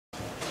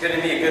going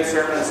to be a good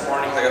sermon this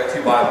morning because I got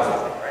two Bibles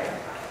with me, right?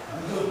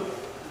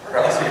 Or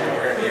else we're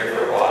going to be here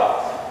for a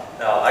while.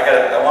 No,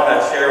 I want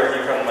to share with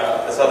you from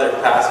this other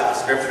passage of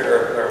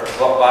Scripture, or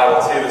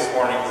Bible too, this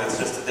morning, because it's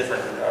just a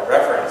different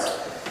reference.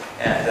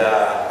 And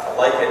I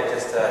like it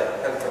just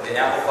from the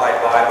Amplified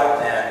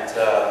Bible, and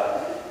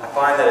I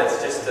find that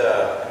it's just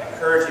an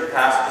encouraging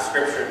passage of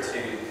Scripture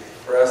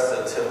for us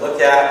to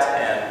look at.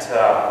 And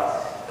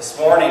this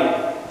morning,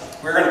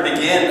 we're going to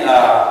begin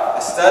a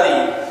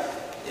study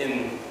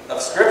of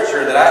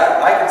Scripture that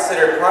I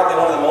consider probably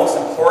one of the most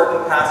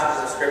important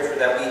passages of Scripture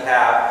that we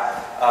have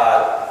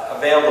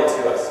available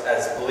to us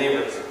as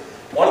believers.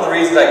 One of the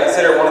reasons I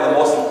consider it one of the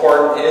most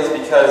important is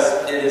because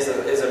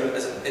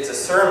it's a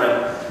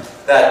sermon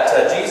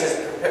that Jesus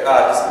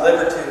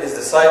delivered to his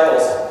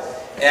disciples,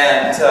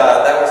 and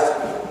that was,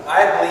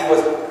 I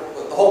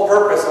believe, the whole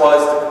purpose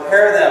was to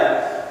prepare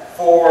them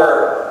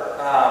for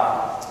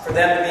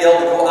them to be able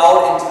to go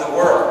out into the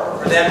world,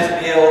 for them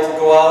to be able to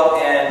go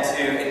out and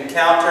to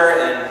encounter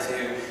and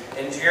to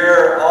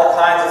endure all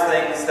kinds of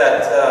things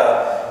that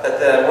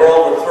the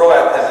world would throw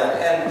at them,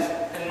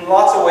 and in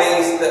lots of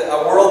ways,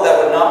 a world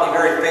that would not be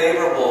very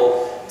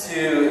favorable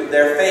to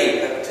their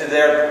faith, to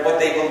what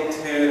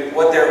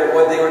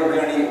they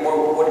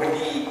would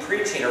be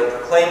preaching or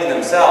proclaiming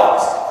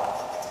themselves.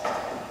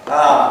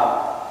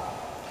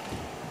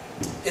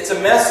 It's a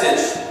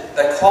message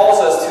that calls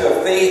us to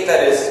a faith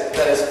that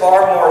is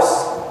far more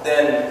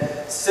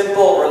than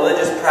simple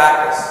religious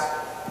practice,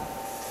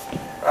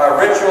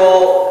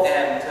 ritual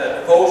and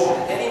devotion.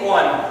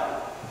 Anyone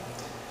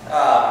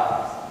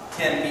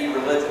can be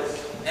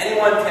religious.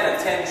 Anyone can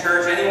attend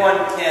church. Anyone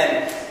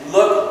can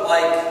look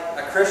like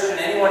a Christian.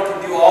 Anyone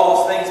can do all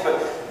those things.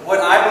 But what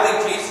I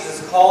believe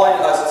Jesus is calling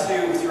us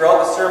to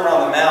throughout the Sermon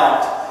on the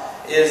Mount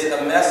is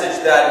a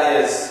message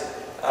that is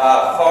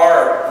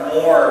far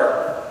more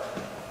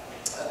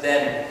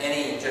than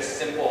any just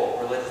simple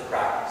religious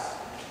practice.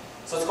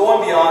 So it's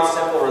going beyond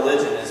simple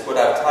religion is what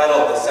I've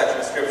titled this section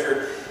of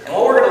Scripture. And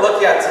what we're going to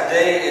look at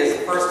today is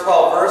the first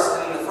 12 verses.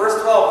 And in the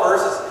first 12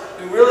 verses,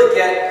 we really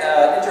get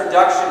an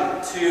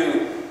introduction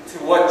to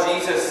what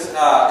Jesus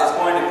is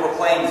going to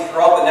proclaim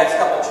throughout the next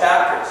couple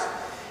chapters.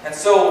 And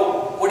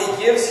so what he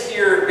gives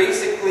here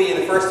basically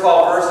in the first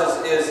 12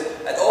 verses is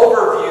an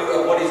overview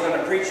of what he's going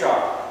to preach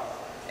on.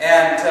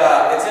 And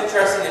it's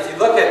interesting, if you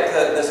look at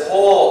this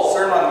whole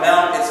Sermon on the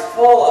Mount, it's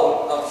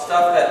full of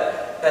stuff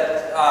that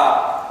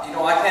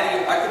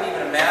I couldn't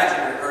even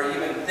imagine or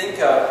even think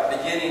of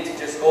beginning to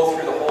just go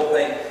through the whole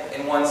thing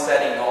in one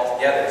setting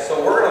altogether.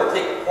 So we're going to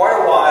take quite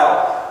a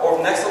while, over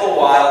the next little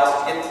while,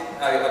 to get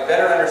a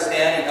better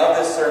understanding of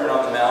this Sermon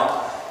on the Mount.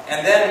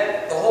 And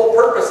then the whole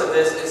purpose of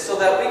this is so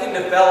that we can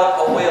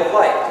develop a way of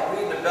life.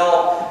 We can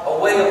develop a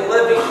way of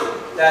living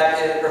that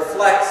it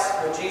reflects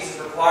what Jesus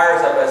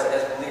requires of us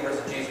as believers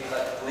in Jesus,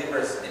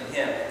 believers in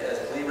Him, as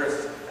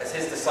believers, as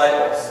His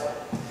disciples.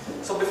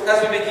 So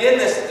as we begin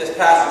this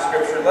passage of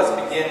Scripture, let's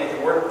begin with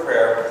a word of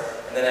prayer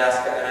and then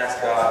ask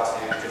God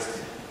to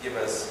just give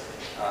us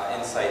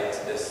insight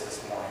into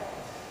this morning.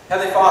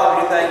 Heavenly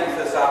Father, we thank you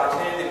for this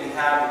opportunity that we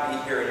have to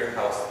be here in your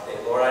house today.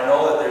 Lord, I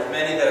know that there's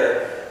many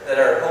that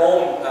are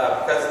home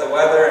because of the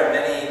weather, and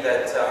many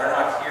that are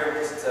not here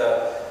just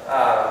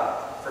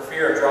for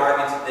fear of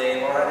driving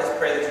today. Lord, I just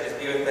pray that you just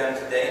be with them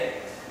today.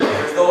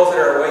 There's those that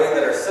are away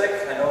that are sick.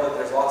 I know that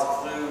there's lots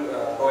of flu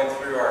going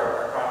through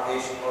our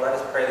congregation. Lord, I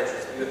just pray that you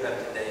just be with them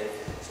today.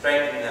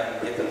 Strengthen them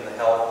and give them the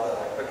health,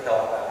 quick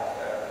health back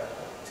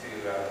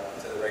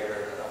to the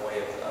regular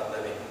way of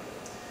living.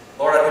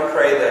 Lord, I do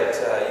pray that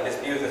you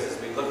just be with us as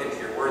we look into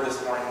your word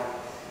this morning.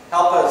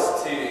 Help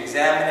us to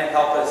examine it.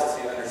 Help us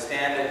to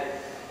understand it.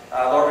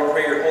 Lord, we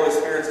pray your Holy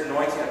Spirit's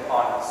anointing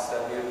upon us,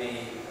 that we would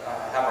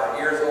have our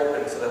ears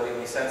open so that we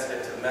would be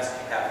sensitive to the message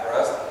you have for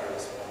us to hear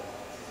this morning.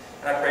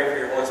 And I pray for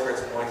your Holy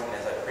Spirit's anointing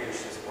as I preach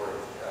this word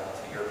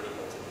to your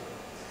people today.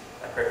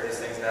 I pray for these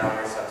things now in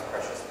your Son's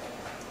precious name.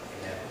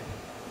 Amen.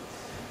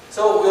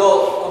 So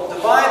we'll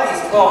divide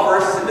these 12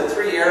 verses into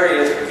three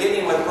areas,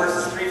 beginning with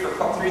verses 3 through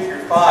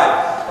 5.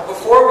 But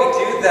before we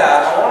do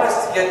that, I want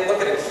us to look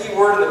at a key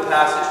word in the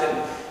passage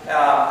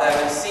that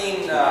we've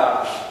seen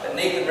that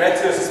Nathan read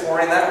to us this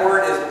morning. That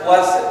word is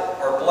blessed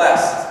or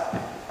blessed.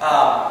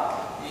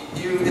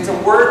 It's a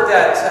word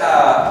that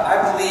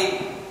I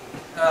believe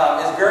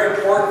is very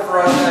important for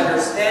us to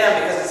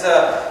understand, because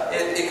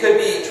it could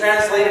be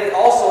translated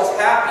also as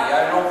happy.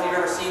 I don't know if you've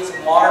ever seen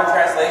some modern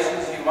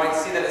translations. You might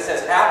see that it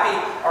says happy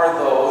are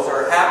those,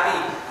 or happy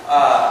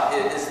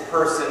is the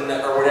person,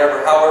 or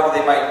whatever, however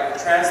they might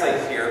translate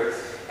here.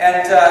 And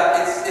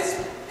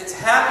it's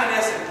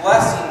happiness and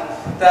blessing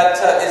that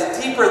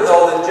is deeper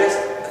though than just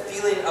the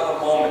feeling of a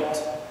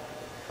moment.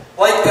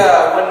 Like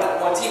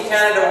when Team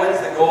Canada wins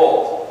the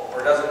gold,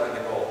 or doesn't win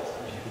the gold.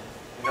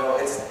 You know,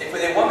 if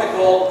they won the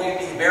gold, we'd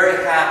be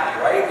very happy,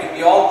 right? We'd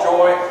be all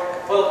joy,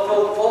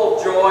 full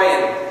of joy,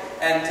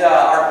 and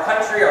our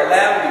country, our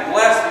land would be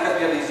blessed because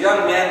we have these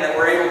young men that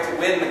were able to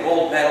win the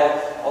gold medal,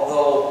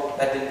 although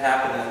that didn't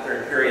happen in the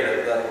third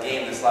period of the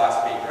game this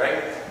last week,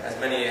 right? As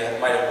many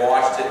might have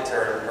watched it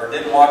or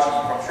didn't watch it,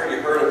 I'm sure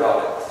you heard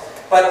about it.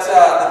 But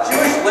the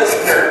Jewish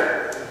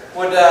listener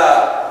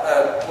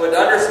would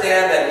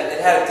understand that it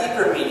had a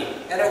deeper meaning.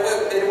 And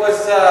it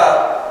was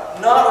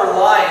not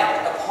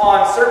reliant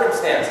upon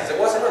circumstances. It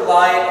wasn't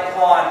reliant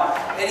upon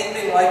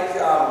anything like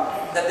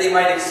that they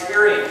might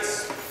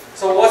experience.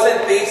 So it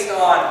wasn't based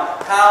on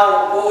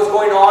what was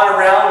going on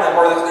around them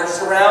or their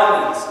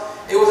surroundings.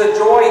 It was a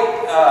joy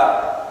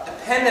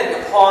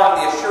dependent upon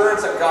the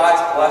assurance of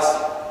God's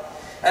blessing.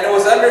 And it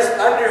was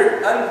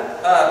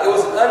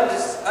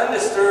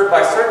undisturbed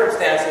by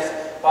circumstances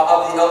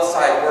of the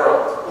outside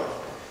world.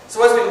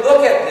 So as we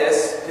look at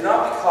this, do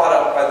not be caught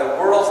up by the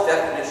world's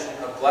definition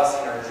of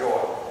blessing or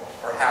joy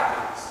or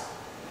happiness.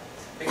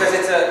 Because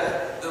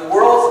the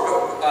world's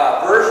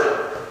version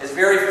is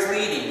very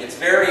fleeting. It's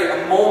very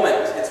a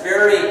moment. It's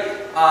very,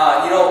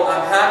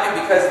 I'm happy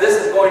because this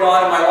is going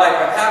on in my life.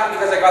 I'm happy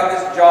because I got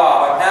this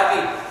job. I'm happy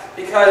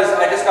because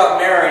I just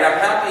got married. I'm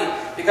happy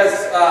because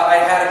I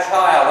had a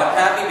child. I'm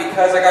happy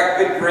because I got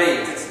good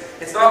grades.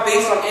 It's not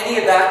based on any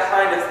of that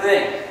kind of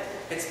thing.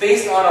 It's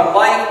based on a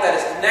life that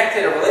is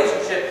connected, a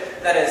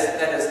relationship that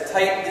is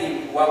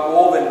tightly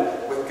woven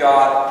with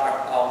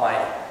God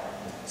Almighty.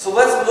 So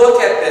let's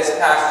look at this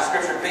passage of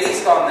Scripture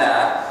based on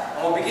that.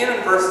 And we'll begin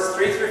in verses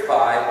 3 through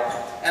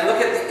 5 and look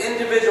at the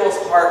individual's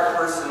heart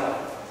personally.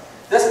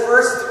 This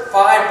first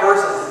 5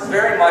 verses is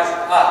very much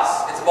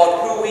us. It's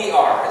about who we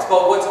are. It's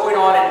about what's going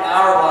on in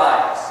our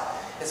lives.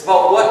 It's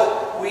about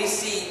what we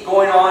see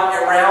going on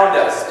around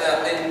us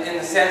in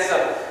the sense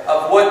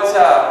of what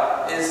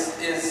God is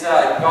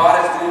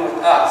doing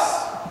with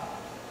us.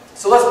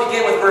 So let's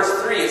begin with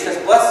verse 3. It says,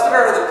 "Blessed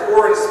are the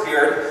poor in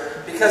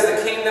spirit, because the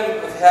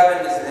kingdom of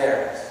heaven is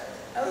theirs."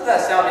 How does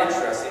that sound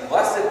interesting?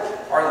 Blessed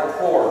are the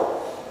poor.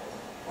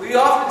 We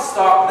often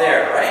stop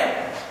there, right?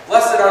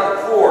 Blessed are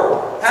the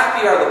poor.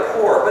 Happy are the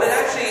poor. But it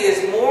actually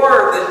is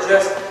more than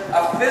just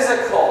a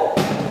physical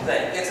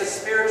thing. It's a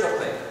spiritual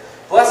thing.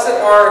 Blessed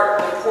are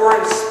the poor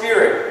in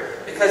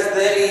spirit, because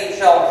they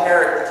shall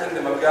inherit the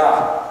kingdom of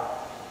God.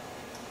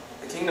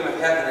 The kingdom of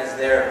heaven is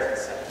theirs,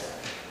 it says.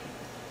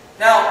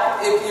 Now,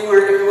 if it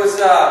was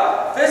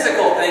a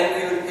physical thing,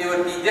 it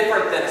would be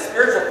different than a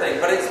spiritual thing.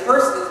 But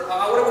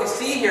what we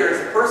see here is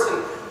a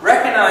person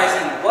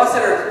recognizing, blessed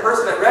are the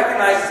person that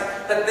recognizes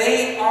that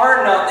they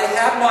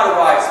have not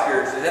arrived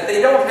spiritually, that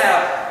they don't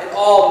have it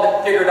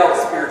all figured out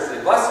spiritually.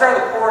 Blessed are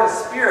the poor in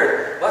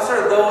spirit. Blessed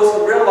are those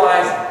who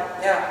realize,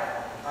 yeah,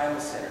 I'm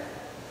a sinner.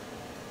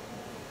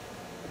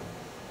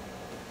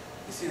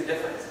 You see the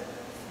difference?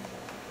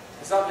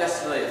 It's not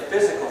necessarily a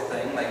physical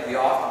thing, like we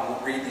often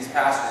read these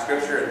passages of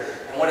Scripture,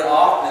 and what it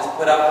often is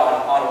put up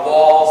on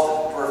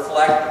walls to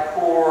reflect the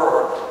poor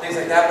or things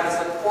like that, but it's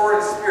the poor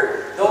in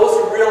spirit. Those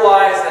who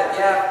realize that,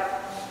 yeah,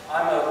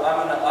 I'm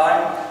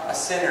a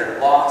sinner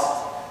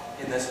lost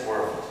in this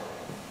world.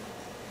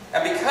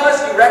 And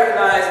because you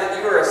recognize that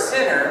you are a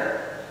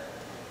sinner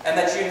and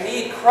that you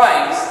need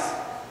Christ,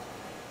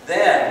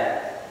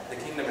 then the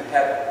kingdom of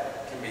heaven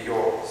can be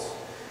yours.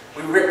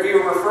 We were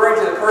referring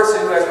to the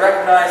person who has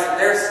recognized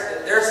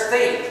their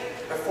state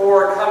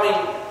before coming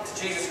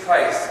to Jesus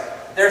Christ.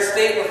 Their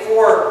state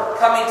before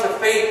coming to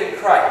faith in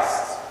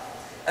Christ.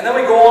 And then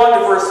we go on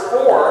to verse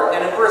 4,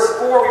 and in verse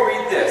 4 we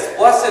read this: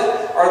 "Blessed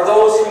are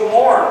those who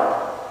mourn,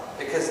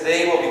 because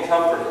they will be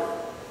comforted."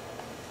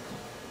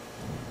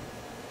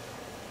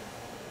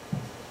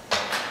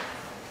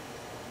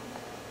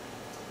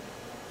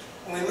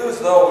 When we lose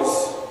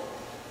those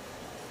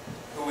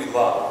who we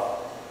love,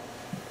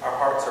 our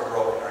hearts are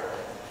broken, aren't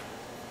they?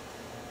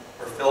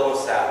 We're filled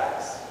with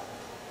sadness.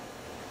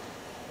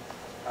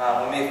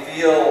 We may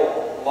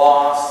feel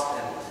lost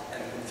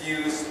and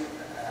confused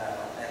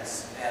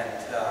and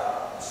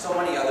so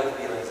many other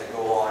feelings that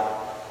go on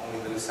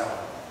when we lose someone.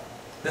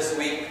 This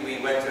week we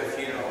went to a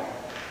funeral,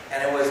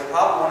 and it was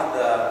probably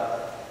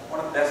one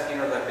of the best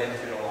funerals I've been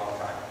to in a long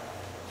time.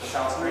 Does it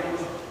sound strange?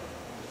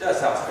 It does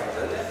sound strange,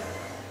 doesn't it?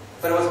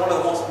 But it was one of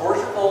the most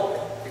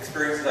worshipful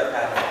experiences I've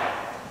had in my life.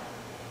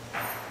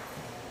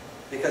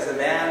 Because the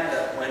man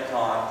that went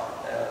on,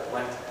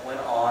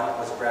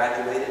 was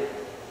graduated.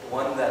 The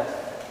one that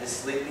is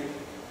sleeping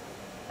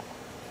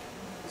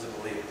was a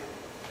believer.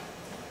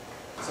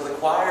 So the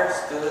choir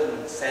stood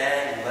and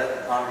sang and led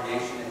the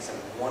congregation in some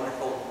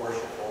wonderful,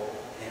 worshipful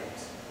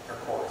hymns or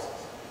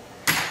choruses.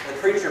 The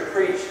preacher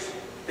preached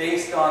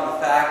based on the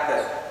fact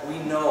that we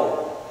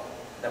know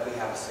that we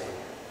have a Savior.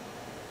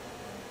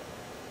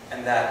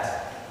 And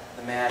that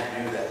the man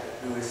knew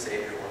who his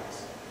Savior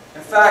was.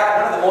 In fact,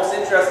 one of the most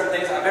interesting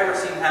things I've ever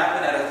seen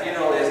happen at a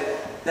funeral is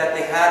that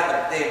they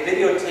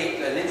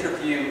videotaped an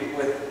interview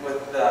with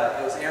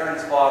it was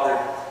Aaron's father,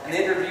 and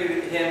they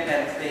interviewed him,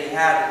 and they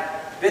had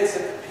bits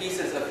and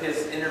pieces of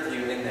his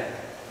interview in there.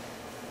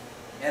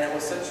 And it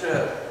was such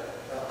an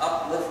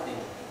uplifting,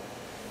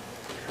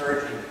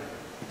 encouraging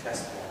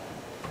testimony.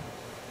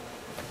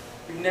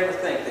 You'd never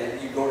think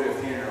that you go to a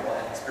funeral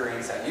and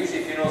experience that.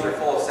 Usually funerals are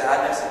full of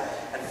sadness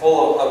and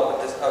full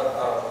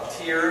of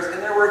tears,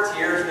 and there were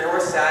tears and there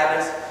was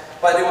sadness,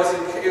 but it was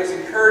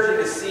encouraging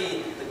to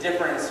see the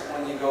difference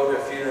when you go to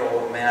a funeral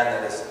with a man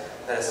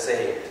that is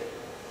saved.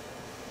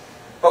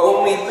 But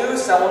when we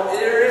lose someone,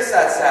 there is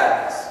that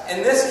sadness.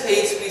 In this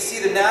case, we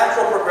see the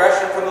natural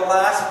progression from the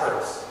last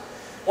verse.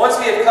 Once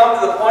we have come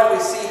to the point we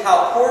see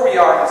how poor we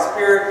are in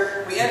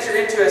spirit, we enter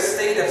into a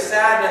state of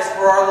sadness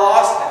for our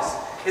lostness.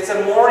 It's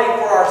a mourning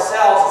for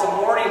ourselves. It's a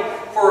mourning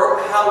for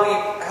how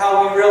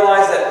we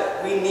realize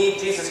that we need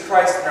Jesus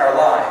Christ in our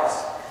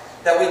lives.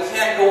 That we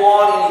can't go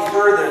on any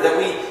further.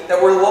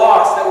 That we're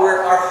lost. That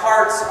our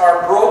hearts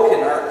are broken.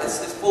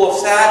 It's full of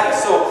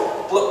sadness.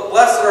 So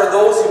blessed are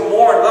those who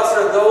mourn. Blessed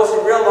are those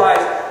who realize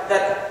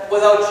that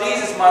without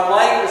Jesus my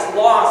life is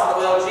lost.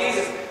 And that without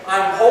Jesus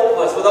I'm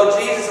hopeless. Without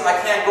Jesus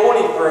I can't go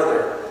any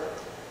further.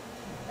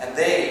 And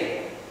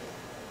they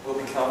will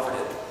be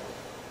comforted.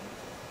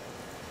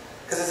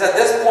 Because it's at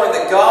this point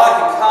that God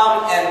can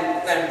come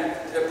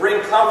and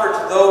bring comfort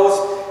to those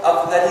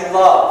that He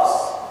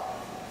loves.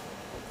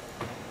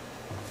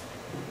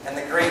 And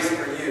the grace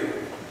for you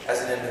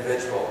as an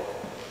individual.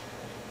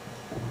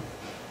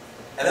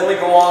 And then we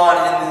go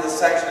on into this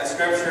section of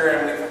Scripture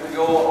and we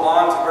go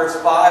on to verse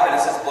 5 and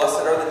it says, blessed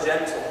are the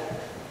gentle,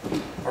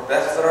 or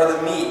blessed are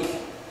the meek,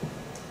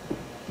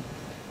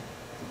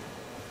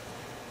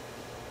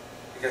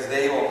 because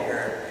they will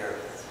inherit the earth.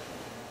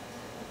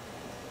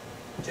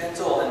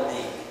 Gentle and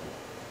meek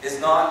is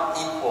not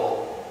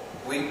equal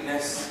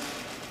weakness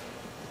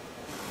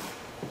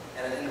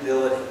and an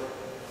inability.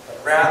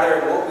 But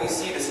rather, what we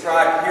see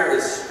described here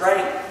is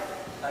strength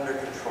under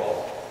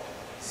control.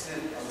 See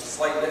a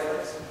slight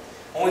difference?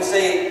 When we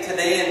say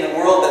today in the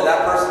world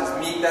that person's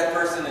meek, that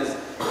person is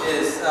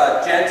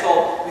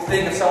gentle, we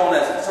think of someone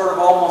that's sort of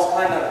almost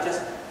kind of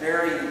just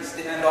very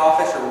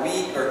standoffish or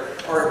weak or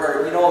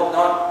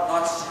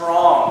not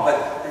strong.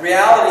 But the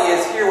reality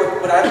is here,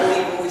 what I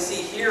believe what we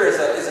see here is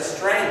a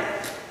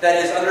strength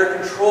that is under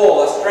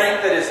control, a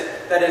strength that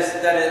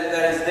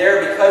is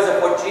there because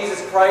of what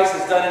Jesus Christ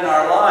has done in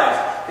our lives,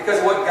 because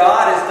of what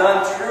God has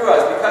done through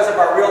us, because of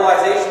our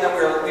realization that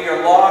we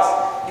are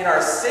lost in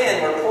our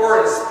sin, we're poor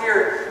in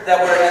spirit,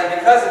 and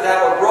because of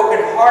that we're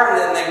brokenhearted,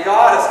 and then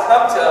God has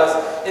come to us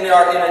in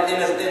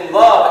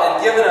love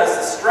and given us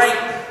the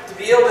strength to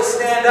be able to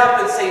stand up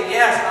and say,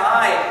 yes,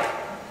 I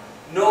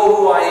know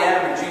who I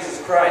am in Jesus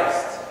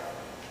Christ.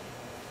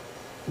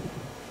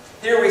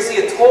 Here we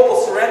see a total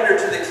surrender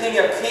to the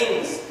King of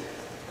Kings.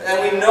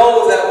 And we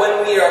know that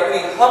when we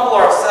humble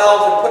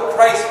ourselves and put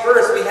Christ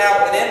first, we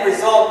have an end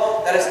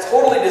result that is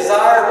totally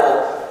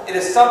desirable. It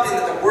is something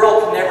that the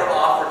world can never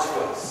offer to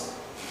us.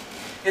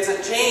 It's a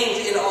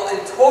change in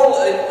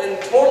totally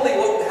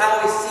how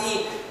we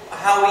see,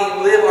 how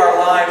we live our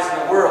lives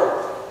in the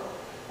world.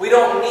 We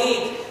don't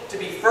need to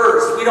be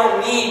first. We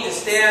don't need to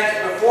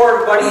stand before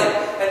everybody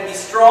and be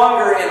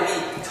stronger and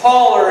be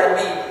taller and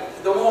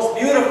be the most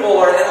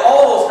beautiful and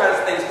all those kinds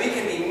of things. We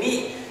can be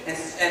meek and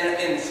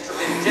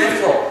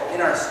gentle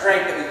in our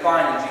strength that we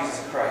find in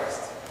Jesus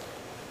Christ.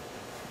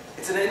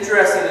 It's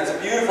a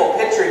beautiful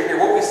picture here.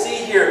 What we see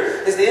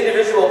here is the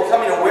individual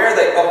becoming aware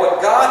of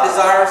what God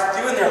desires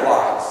to do in their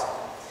lives.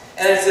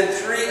 And it's a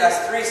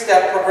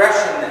three-step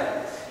progression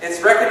then.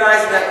 It's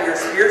recognizing that we are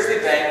spiritually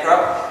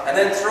bankrupt, and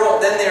then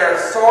they are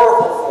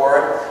sorrowful for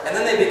it, and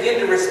then they begin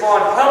to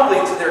respond humbly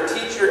to their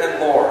teacher and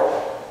Lord.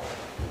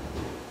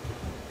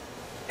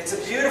 It's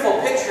a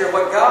beautiful picture of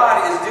what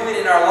God is doing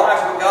in our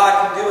lives, what God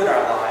can do in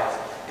our lives,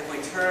 if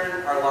we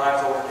turn our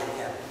lives over to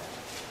Him.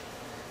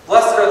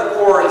 Blessed are the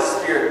poor in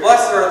spirit.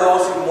 Blessed are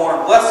those who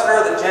mourn. Blessed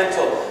are the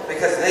gentle,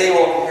 because they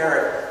will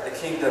inherit the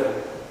kingdom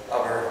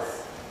of earth.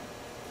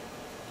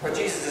 But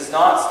Jesus does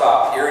not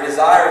stop here. He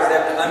desires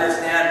them to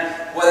understand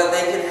whether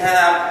they can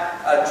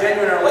have a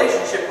genuine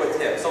relationship with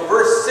Him. So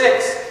verse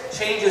 6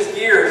 changes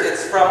gears.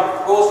 It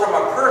goes from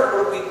a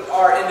person who we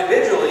are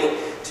individually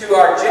to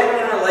our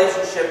genuine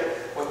relationship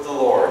with the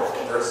Lord.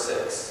 In verse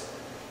 6,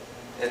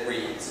 it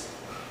reads,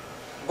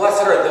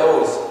 blessed are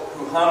those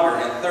who hunger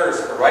and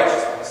thirst for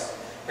righteousness,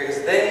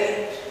 because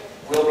they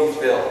will be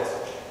filled.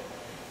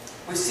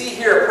 We see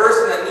here a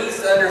person that needs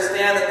to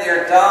understand that they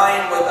are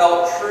dying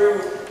without a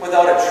true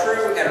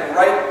and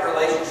right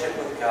relationship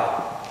with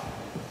God.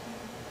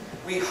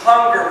 We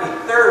hunger,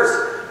 we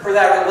thirst for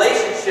that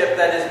relationship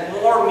that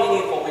is more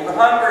meaningful. We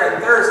hunger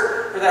and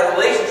thirst for that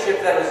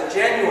relationship that is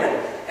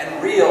genuine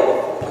and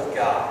real with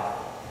God.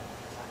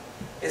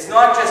 It's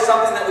not just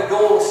something that we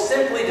go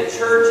simply to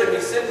church and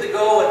we simply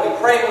go and we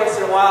pray once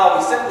in a while.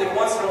 We simply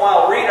once in a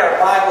while read our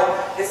Bible.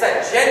 It's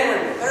that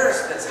genuine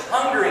thirst that's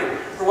hungering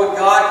for what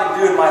God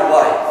can do in my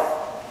life.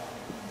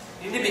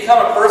 You need to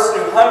become a person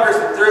who hungers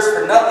and thirsts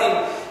for nothing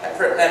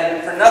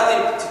and for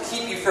nothing to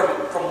keep you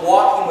from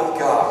walking with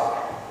God.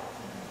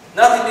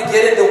 Nothing to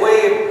get in the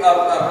way of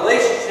a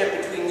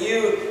relationship between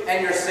you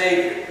and your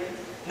Savior.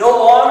 No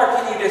longer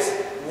can you just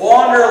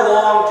wander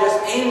along just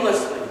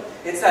aimlessly.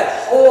 It's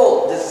that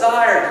whole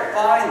desire to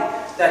find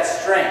that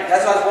strength.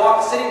 As I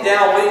was sitting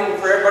down waiting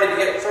for everybody to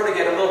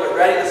get a little bit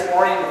ready this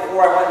morning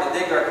before I went to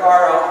dig their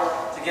car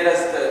out to get us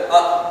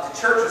up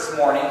to church this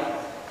morning,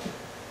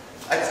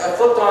 I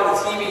flipped on the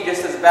TV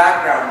just as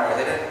background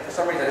noise. For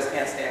some reason I just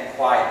can't stand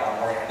quiet in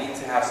the morning. I need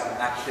to have some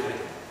activity.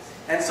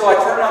 And so I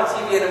turned on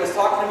TV and it was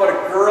talking about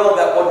a girl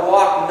that would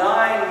walk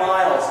 9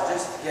 miles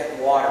just to get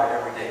water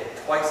every day,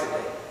 twice a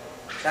day.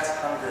 That's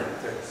hunger and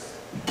thirst.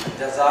 A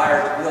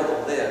desire to be able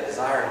to live,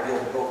 desire to be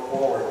able to go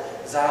forward,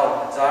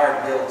 desire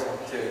to be able to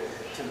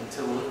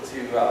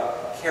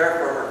care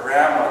for her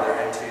grandmother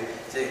and to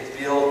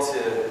be able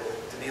to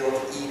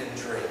eat and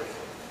drink.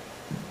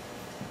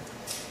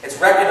 It's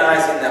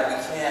recognizing that we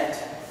can't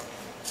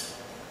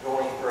go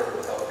any further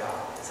without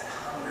God. It's a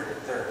hunger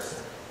and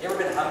thirst. You ever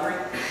been hungry?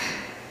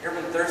 You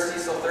ever been thirsty,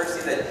 so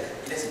thirsty that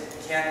you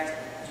just can't,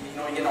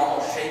 you get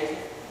almost shaky?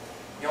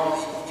 You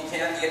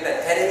get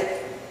that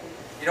headache?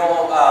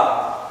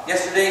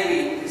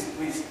 Yesterday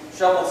we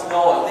shoveled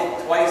snow, I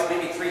think twice,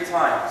 maybe 3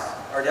 times.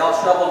 Ardell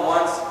shoveled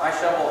once,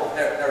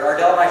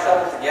 Ardell and I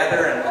shoveled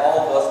together, and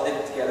all of us did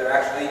it together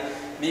actually.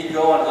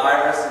 Miko and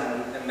Iris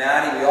and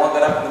Maddie, we all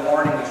got up in the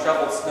morning, we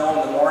shoveled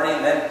snow in the morning,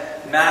 and then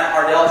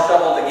Ardell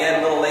shoveled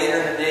again a little later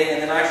in the day,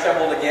 and then I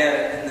shoveled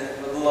again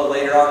a little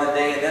later on in the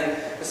day, and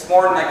then this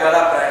morning I got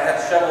up and I had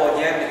to shovel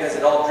again because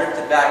it all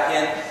drifted back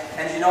in.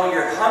 And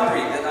you're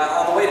hungry.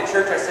 On the way to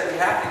church I said, we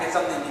have to get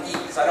something to eat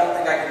because I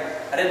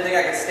didn't think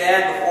I could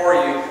stand before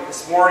you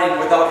this morning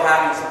without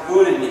having some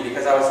food in me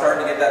because I was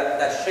starting to get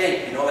that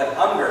shake, that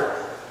hunger.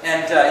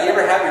 And you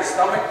ever have your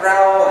stomach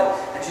growl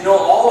and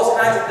all those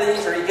kinds of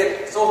things, or you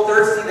get so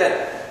thirsty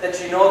that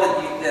you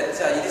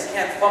just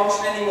can't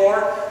function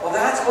anymore? Well,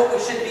 that's what we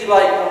should be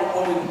like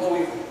when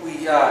we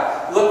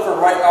look for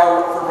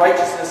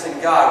righteousness in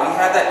God. We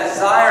have that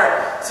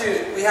desire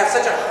we have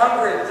such a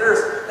hunger and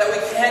thirst that we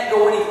can't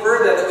go any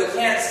further, that we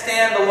can't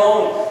stand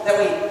alone, that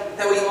we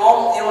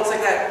all, it's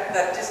like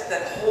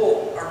that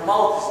whole, our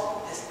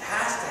mouth just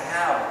has to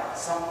have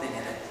something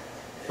in it.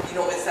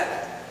 It's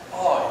that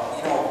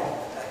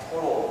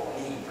total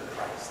need for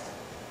Christ.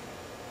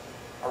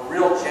 A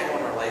real,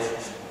 genuine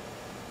relationship.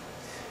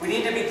 We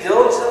need to be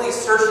diligently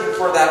searching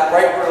for that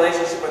right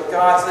relationship with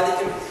God so that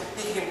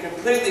He can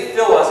completely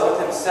fill us with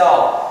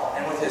Himself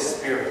and with His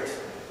Spirit.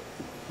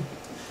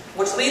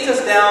 Which leads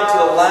us down to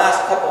the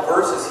last couple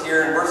verses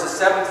here in verses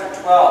 7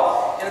 through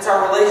 12. And it's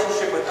our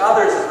relationship with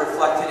others is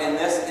reflected in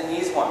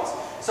these ones.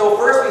 So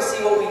first we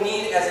see what we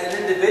need as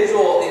an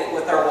individual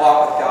with our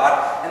walk with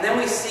God. And then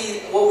we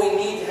see what we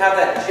need to have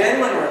that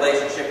genuine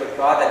relationship with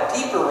God, that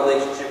deeper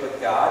relationship with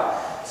God.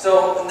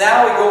 So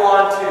now we go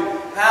on to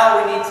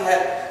how we need to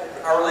have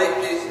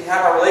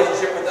our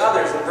relationship with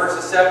others in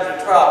verses 7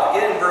 through 12.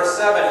 Again in verse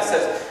 7 it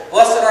says,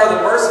 "Blessed are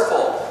the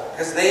merciful,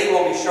 because they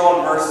will be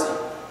shown mercy."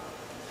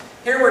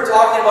 Here we're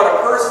talking about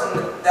a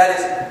person that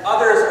is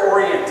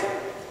others-oriented.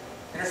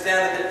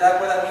 Understand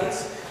what that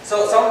means?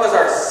 So some of us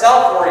are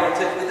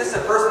self-oriented, but this is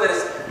a person that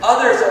is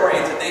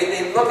others-oriented.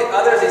 They look at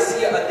others, they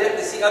see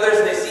others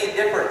and they see a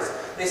difference.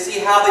 They see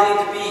how they need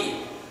to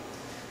be.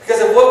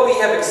 Because of what we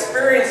have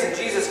experienced in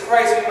Jesus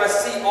Christ, we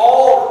must see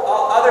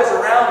all others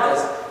around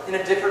us in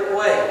a different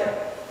way.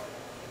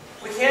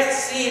 We can't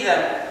see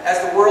them as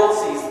the world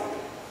sees them.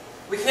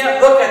 We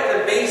can't look at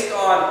them based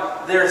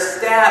on their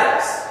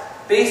status,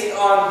 based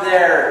on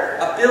their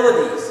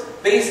abilities,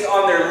 based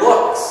on their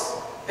looks,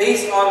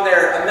 based on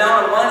their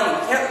amount of money.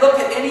 We can't look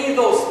at any of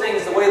those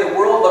things the way the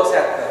world looks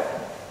at them.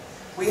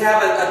 We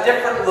have a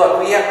different look.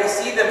 We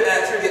see them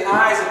through the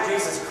eyes of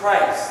Jesus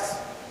Christ.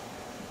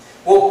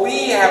 What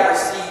we have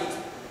received,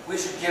 we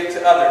should give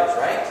to others,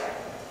 right?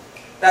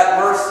 That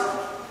mercy,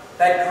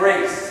 that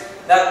grace,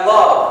 that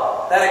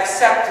love, that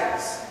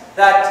acceptance,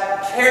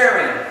 that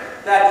caring,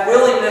 that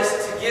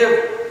willingness to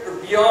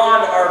give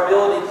beyond our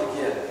ability to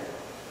give.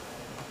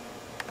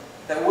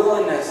 That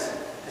willingness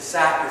to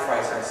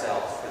sacrifice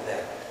ourselves for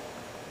them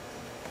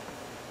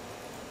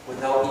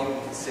without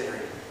even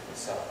considering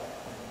self.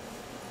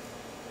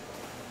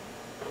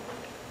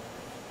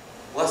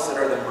 Blessed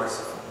are the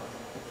merciful.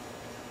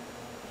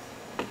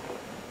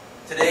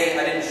 Today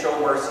I didn't show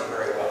mercy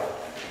very well.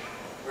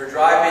 We were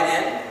driving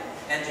in,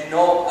 and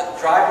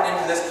driving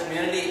into this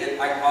community,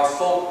 I was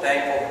so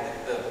thankful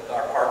that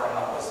our parking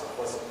lot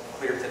was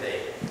clear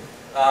today.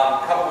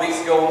 A couple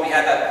weeks ago when we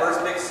had that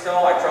first big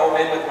snow, I drove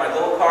in with my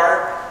little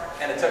car,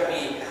 and it took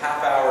me a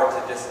half hour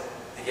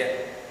to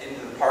get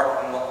into the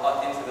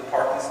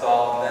parking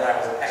stall, and then I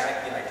was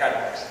panicking. I kind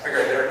of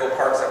figured I better go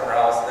park somewhere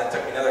else, and then it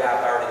took me another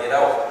half hour to get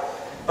out.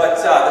 But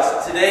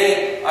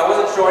today, I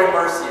wasn't showing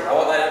mercy. I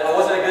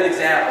wasn't a good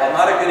example. I'm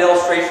not a good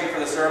illustration for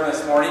the sermon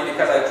this morning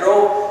because I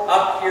drove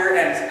up here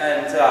and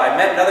I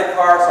met another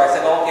car, so I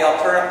said, okay,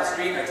 I'll turn up the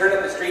street. I turned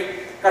up the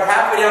street, got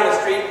halfway down the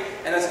street,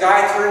 and this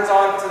guy turns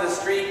onto the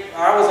street.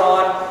 I was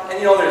on, and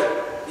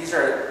these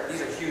are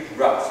huge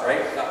ruts,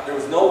 right? There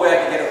was no way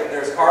I could get it.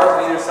 There's cars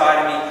on either side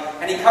of me,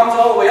 and he comes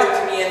all the way up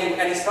to me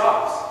and he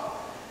stops.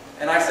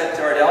 And I said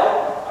to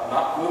Ardell, I'm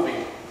not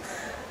moving.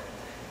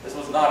 This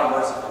was not a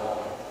merciful moment.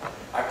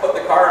 I put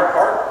the car in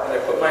park, and I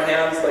put my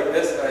hands like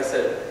this, and I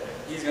said,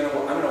 I'm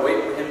going to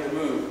wait for him to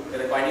move.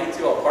 And if I need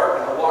to, I'll park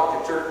and I'll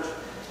walk to church.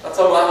 That's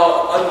how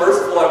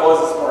unmerciful I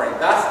was this morning.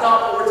 That's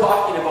not what we're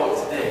talking about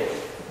today.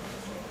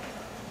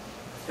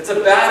 It's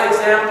a bad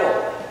example.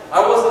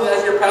 I wasn't,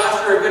 as your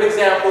pastor, a good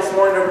example this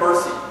morning of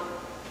mercy.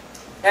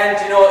 And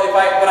you know, to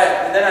my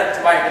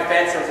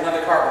defense, there was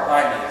another car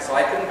behind me, so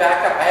I couldn't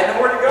back up. I had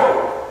nowhere to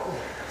go.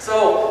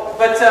 So,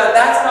 but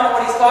that's not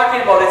what he's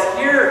talking about. It's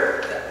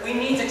here. We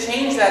need to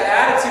change that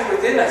attitude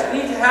within us.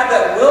 We need to have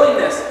that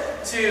willingness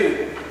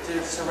to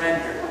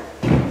surrender,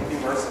 to be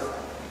merciful,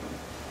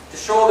 to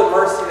show the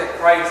mercy that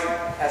Christ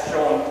has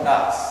shown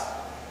us.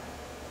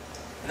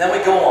 And then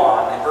we go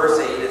on, in verse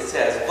 8 it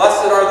says,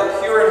 "Blessed are the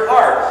pure in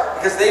heart,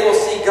 because they will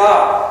see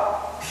God."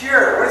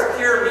 Pure, what does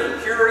pure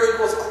mean? Pure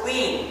equals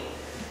clean.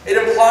 It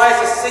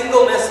implies a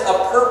singleness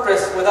of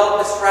purpose without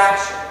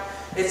distraction.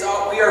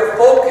 We are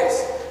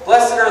focused.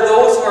 Blessed are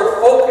those who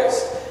are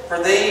focused, for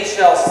they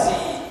shall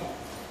see,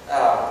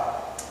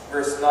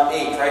 verse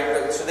 8,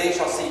 right? So they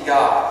shall see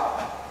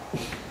God.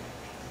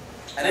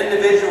 An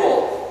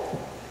individual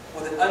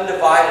with an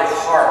undivided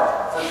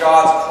heart for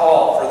God's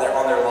call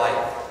on their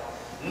life.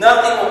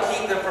 Nothing will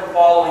keep them from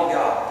following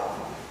God.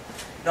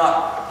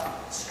 Not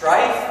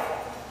strife,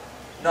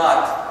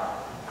 not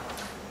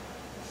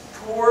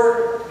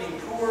being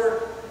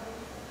poor,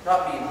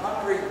 not being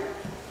hungry,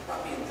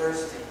 not being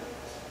thirsty,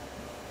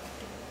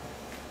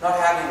 not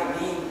having the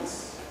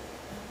means.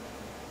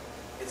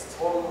 It's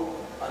total,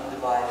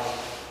 undivided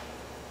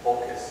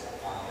focus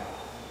on God.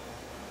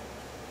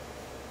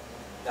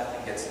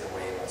 Nothing gets in the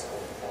way of us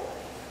going forward.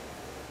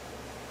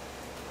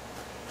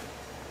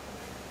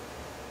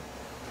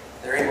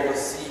 They're able to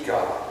see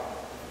God.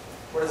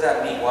 What does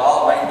that mean?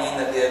 Well, it might mean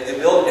that the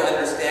ability to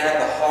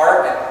understand the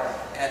heart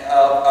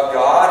of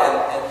God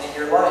and in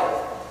your life.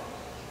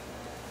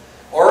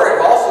 Or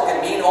it also can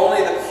mean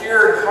only the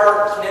pure in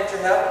heart can enter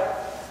heaven.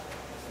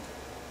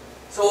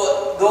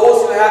 So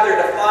those who have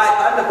their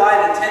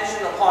undivided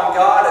attention upon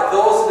God,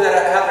 those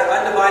that have their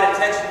undivided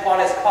attention upon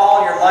His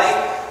call in your life,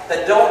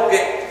 that don't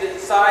get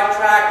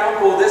sidetracked, don't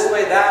go this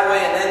way, that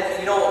way, and then,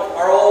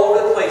 are all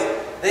over the place.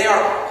 They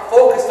are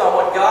focused on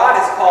what God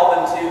has called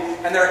them to,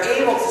 and they're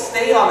able to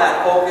stay on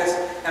that focus,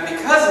 and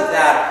because of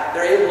that,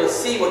 they're able to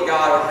see what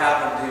God would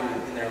have them do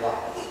in their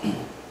lives.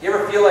 You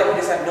ever feel like you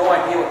just have no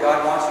idea what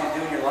God wants you to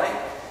do in your life?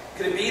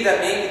 Could it be that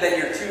maybe that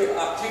you're too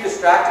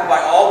distracted by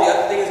all the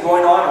other things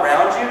going on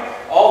around you,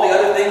 all the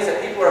other things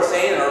that people are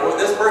saying, or what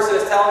this person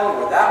is telling you,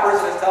 what that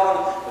person is telling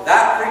you, what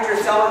that preacher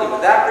is telling you,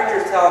 what that preacher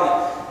is telling you?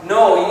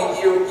 No,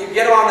 you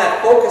get on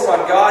that focus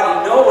on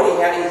God. You know what He's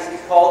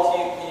called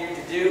you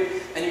to do,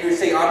 and you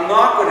say, "I'm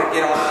not going to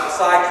get on that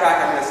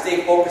sidetrack. I'm going to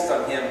stay focused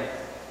on Him."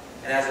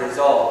 And as a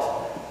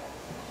result,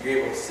 you're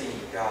able to see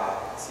God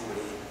and see what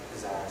He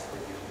desires for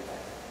you in your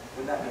life.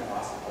 Wouldn't that be an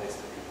awesome place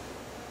to be?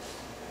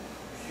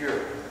 Pure,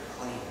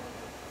 clean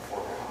before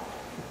God.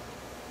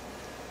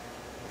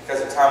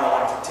 Because of time, I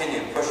want to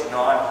continue pushing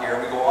on here.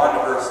 We go on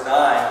to verse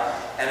 9,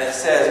 and it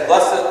says,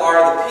 "Blessed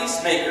are the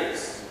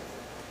peacemakers,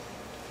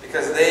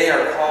 because they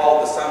are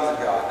called the sons of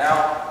God."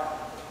 Now,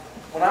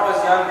 when I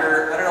was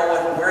younger, I don't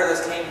know where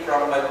this came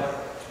from, but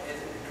it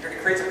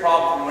creates a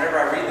problem for me whenever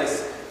I read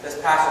this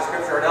passage of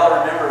Scripture. And I'll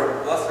remember,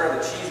 blessed are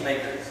the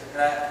cheesemakers.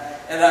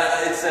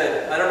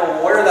 I don't know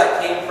where that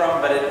came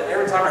from, but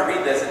every time I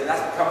read this,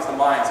 that's what comes to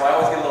mind. So I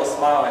always get a little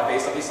smile on my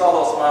face. So if you saw a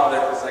little smile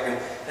there for a second,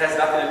 it has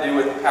nothing to do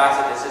with the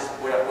passage. It's just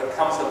what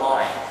comes to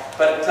mind.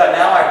 But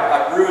now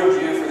I've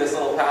ruined you for this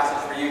little passage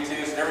for you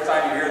too. So every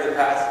time you hear the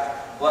passage,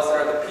 blessed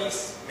are the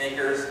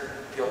peacemakers,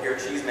 you'll hear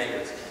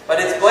cheesemakers. But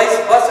it's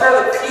blessed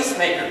are the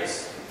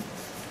peacemakers,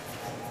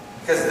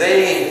 because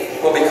they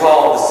will be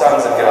called the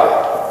sons of God.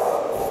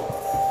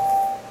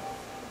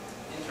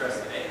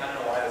 Interesting, eh? I don't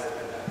know why this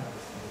did that.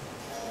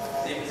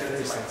 Maybe because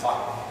it's my talk.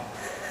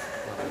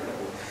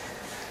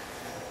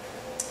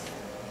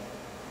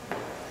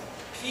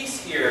 Peace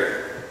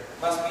here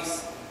must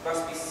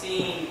be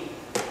seen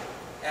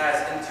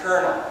as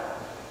internal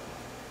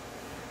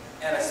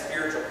and a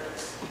spiritual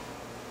peace.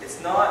 It's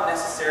not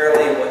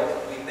necessarily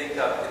what we think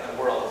of in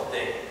the world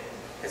today.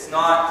 It's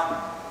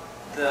not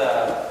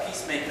the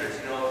peacemakers,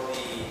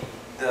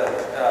 the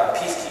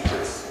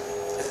peacekeepers.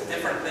 It's a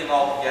different thing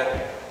altogether.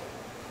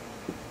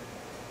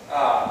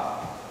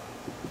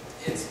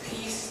 It's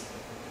peace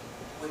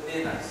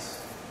within us.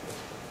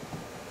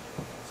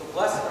 So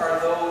blessed are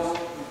those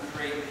who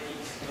create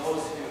peace,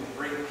 those who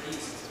bring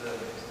peace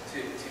to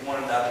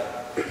one another.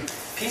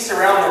 Peace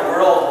around the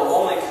world will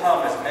only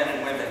come as men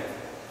and women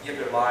give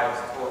their lives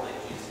totally to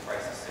Jesus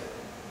Christ's sake.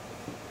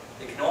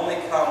 It can only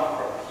come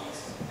from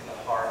peace in the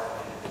heart of an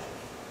individual.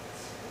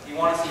 Do you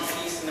want to see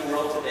peace in the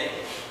world today?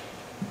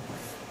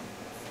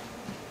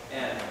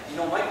 And it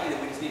might be that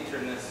we just need to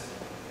turn this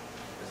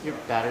Your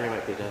battery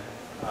might be dead.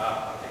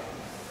 Okay.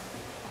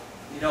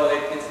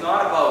 It's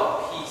not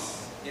about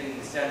peace in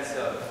the sense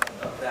of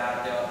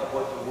that, of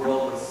what the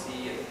world would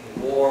see in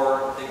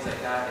war, things like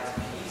that. It's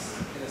peace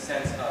in the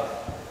sense of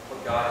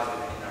what God is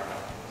doing in our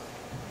lives.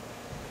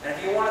 And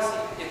if you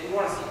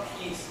want to see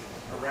peace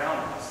around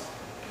us,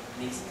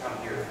 it needs to come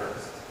here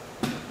first.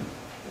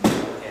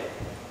 Okay.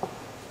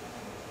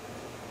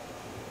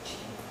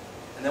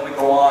 And then we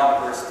go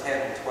on to verse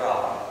 10 and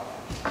 12.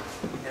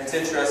 And it's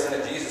interesting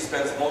that Jesus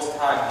spends most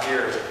time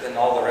here than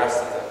all the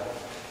rest of them.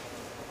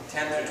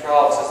 10 through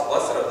 12 says,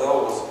 "Blessed are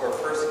those who are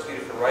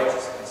persecuted for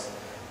righteousness,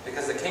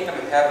 because the kingdom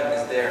of heaven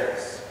is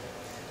theirs.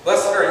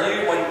 Blessed are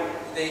you when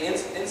they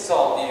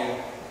insult you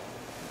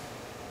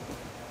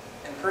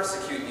and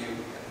persecute you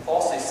and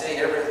falsely say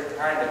every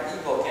kind of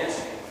evil against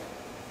you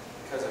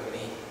because of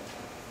me.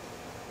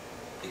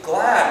 Be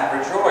glad and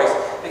rejoice,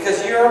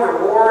 because your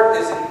reward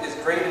is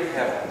great in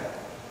heaven.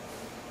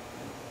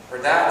 For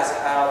that is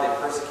how they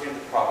persecuted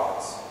the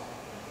prophets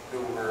who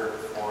were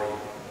before you.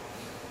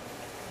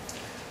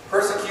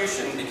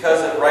 Persecution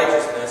because of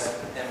righteousness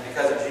and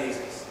because of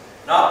Jesus.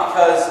 Not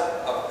because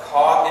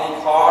of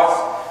any cause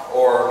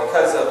or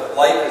because of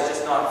life is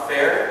just not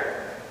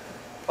fair,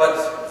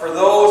 but for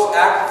those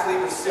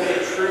actively pursuing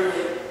true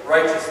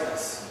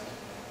righteousness,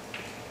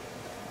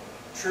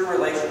 true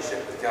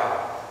relationship with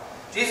God.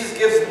 Jesus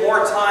gives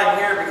more time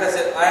here because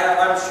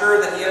I'm sure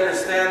that he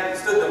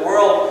understood the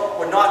world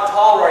would not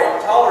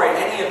tolerate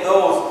any of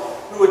those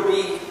who would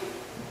be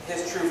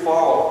his true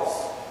followers.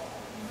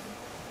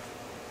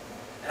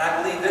 And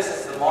I believe this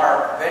is the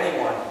mark of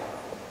anyone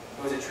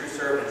who is a true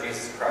servant of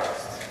Jesus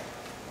Christ.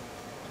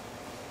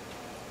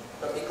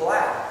 But be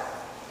glad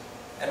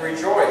and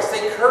rejoice.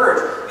 Take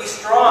courage. Be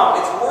strong.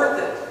 It's worth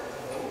it.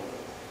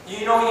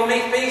 You know, you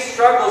may face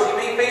struggles, you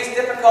may face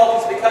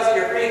difficulties because of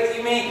your faith.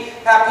 You may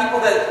have people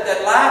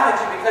that laugh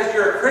at you because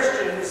you're a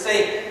Christian who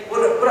say,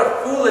 what a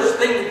foolish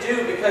thing to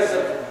do because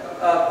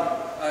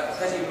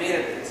you made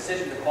a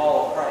decision to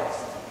follow Christ.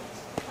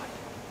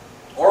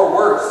 Or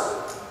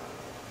worse,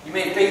 you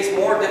may face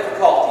more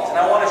difficulties. And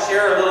I want to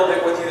share a little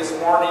bit with you this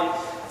morning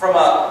from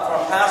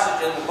a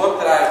passage in the book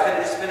that I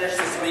just finished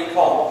this week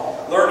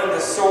called Learning to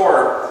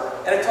Soar.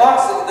 And the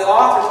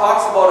author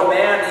talks about a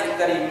man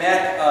that he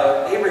met.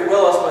 Avery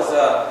Willis was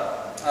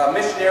a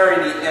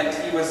missionary, and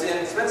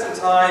he spent some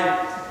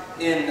time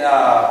in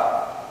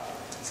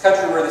this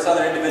country where this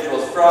other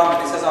individual is from.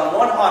 And he says, on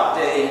one hot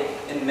day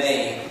in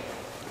May,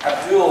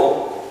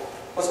 Abdul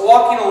was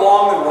walking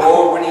along the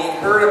road when he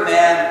heard a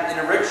man in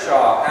a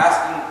rickshaw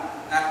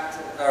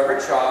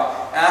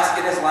ask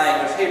in his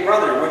language, "Hey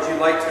brother, would you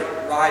like to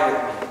ride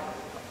with me?"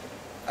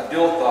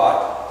 Abdul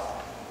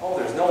thought, "Oh,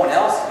 there's no one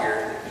else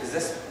here. Is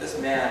this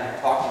man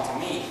talking to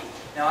me?"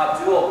 Now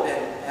Abdul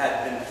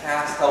had been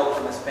cast out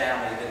from his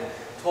family, been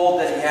told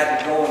that he had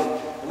to go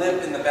and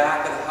live in the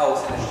back of the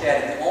house in a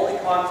shed, and the only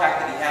contact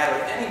that he had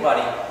with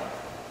anybody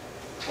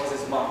was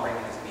his mom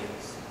bringing his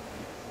meals.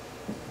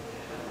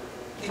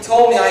 He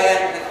told me,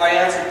 I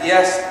answered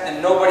yes,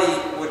 and nobody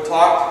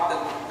talked to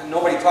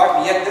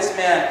me. Yet this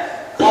man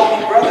called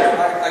me brother.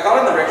 I got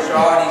in the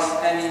rickshaw,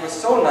 and he was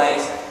so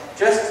nice,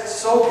 just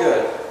so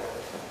good.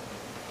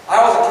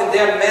 I was a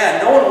condemned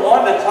man. No one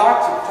wanted to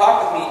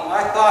talk with me.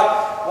 I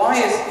thought, why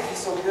is he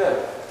so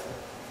good?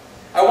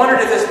 I wondered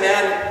if this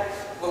man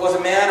was a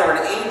man or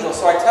an angel,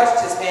 so I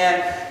touched his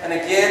hand, and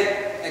again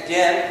and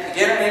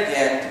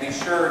again, to be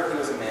sure he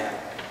was a man.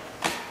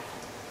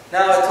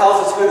 Now it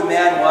tells us who the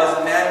man was.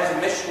 The man was a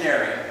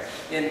missionary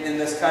in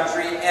this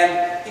country,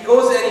 and he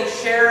goes and he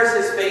shares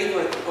his faith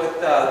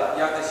with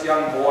this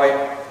young boy,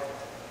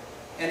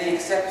 and he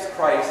accepts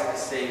Christ as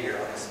Savior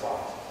on the spot.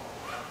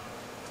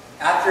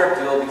 After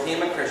Abdul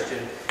became a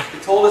Christian, he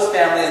told his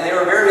family, and they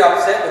were very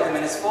upset with him,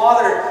 and his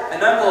father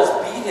and uncles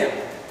beat him.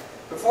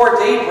 Before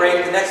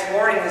daybreak the next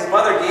morning, his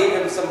mother gave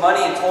him some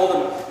money and told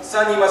him,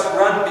 "Son, you must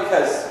run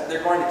because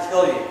they're going to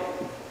kill you."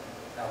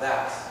 Now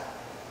that's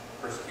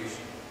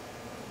persecution.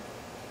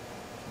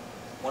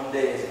 One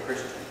day as a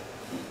Christian,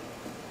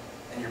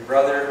 and your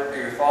brother, or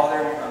your father,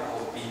 and your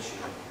uncles beat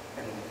you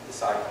and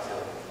decide to kill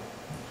you.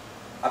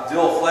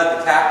 Abdul fled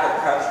the capital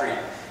country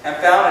and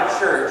found a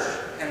church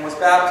and was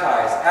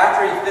baptized.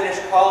 After he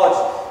finished college,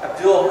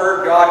 Abdul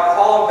heard God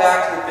call him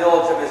back to the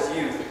village of his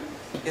youth.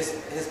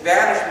 His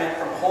banishment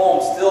from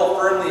home still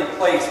firmly in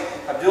place,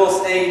 Abdul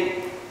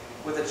stayed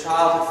with a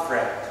childhood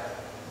friend.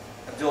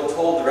 Abdul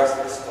told the rest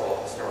of the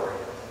story.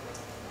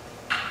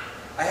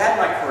 I had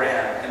my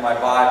Quran and my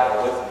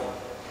Bible with me,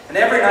 and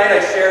every night I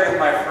shared with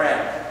my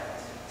friend.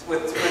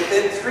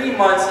 Within 3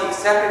 months, he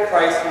accepted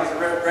Christ and was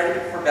ready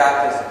for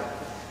baptism.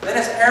 Then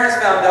his parents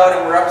found out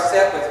and were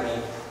upset with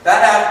me.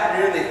 That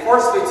afternoon, they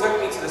forcibly took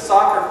me to the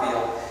soccer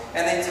field,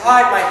 and they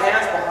tied my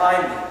hands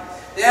behind me.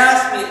 They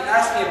asked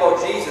me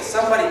about Jesus.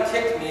 Somebody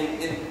kicked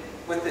me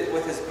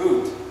with his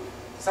boot.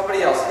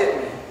 Somebody else hit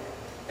me.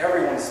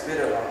 Everyone spit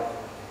on me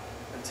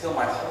until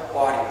my whole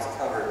body was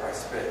covered by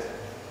spit.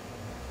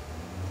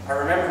 I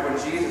remember when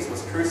Jesus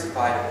was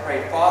crucified and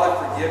prayed, "Father,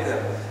 forgive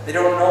them. They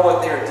don't know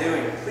what they are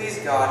doing. Please,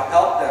 God,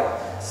 help them,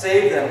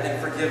 save them, and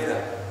forgive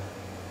them."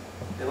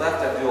 They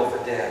left Abdul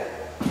for dead.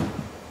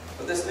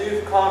 But this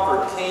new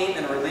convert came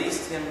and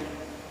released him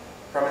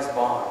from his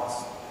bonds.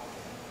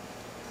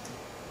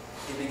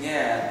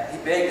 He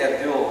begged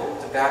Abdul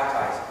to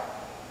baptize him,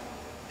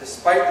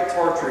 despite the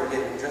torture he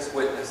had just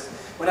witnessed.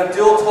 When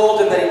Abdul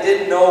told him that he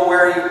didn't know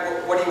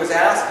what he was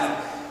asking,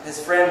 his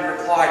friend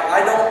replied,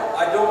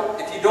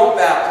 if you don't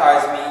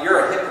baptize me, you're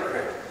a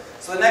hypocrite.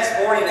 So the next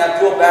morning,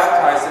 Abdul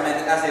baptized him,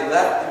 and as they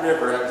left the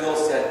river, Abdul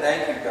said,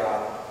 "Thank you,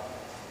 God.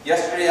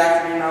 Yesterday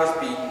afternoon I was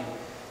beaten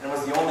and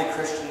was the only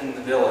Christian in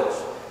the village.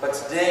 But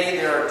today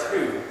there are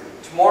two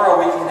Tomorrow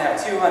we can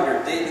have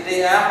 200. The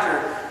day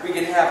after we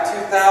can have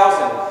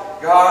 2,000.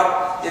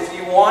 God, if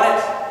you want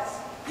it,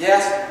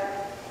 yes.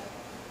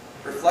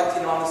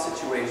 Reflecting on the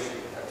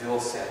situation, Abdul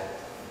said,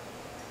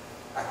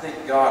 I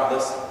think God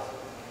listened.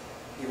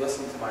 He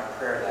listened to my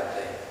prayer that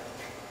day.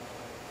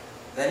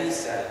 Then he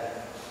said,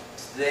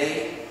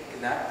 today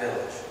in that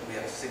village we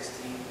have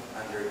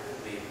 1,600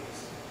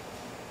 believers.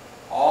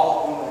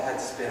 All whom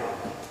had spit on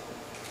them.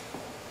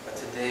 But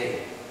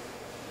today,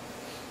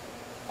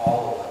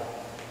 all of them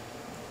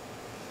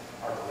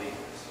are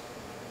believers.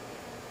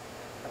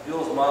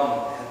 Abdul's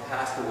mom had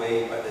passed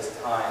away by this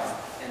time,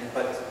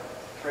 but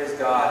praise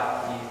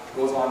God, he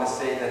goes on to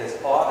say that his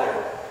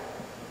father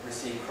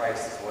received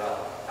Christ as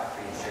well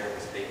after he shared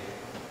his faith.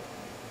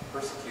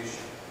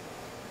 Persecution.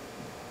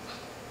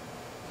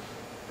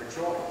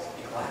 Rejoice,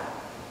 be glad.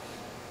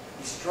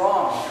 Be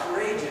strong, be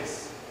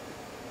courageous.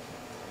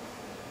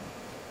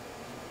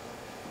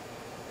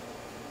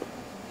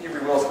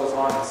 Avery Wills goes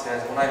on and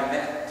says, when I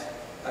met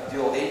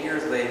Abdul 8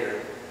 years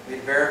later, we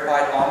had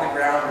verified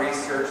on-the-ground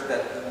research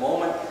that the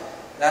moment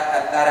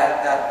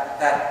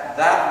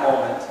that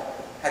moment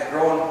had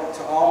grown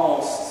to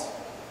almost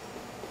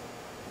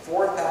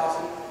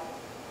 4,000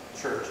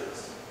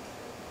 churches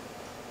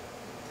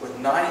with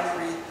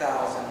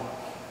 93,000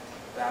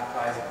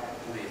 baptized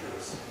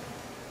believers.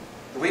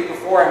 The week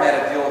before I met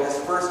Abdul, his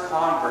first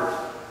convert,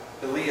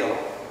 Bilal,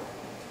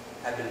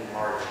 had been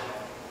martyred.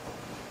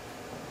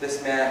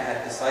 This man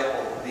had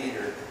discipled the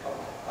leader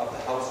of the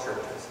house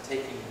churches,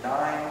 taking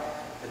 9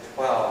 to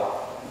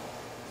 12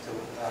 to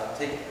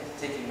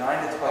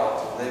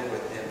live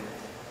with him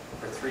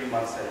for 3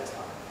 months at a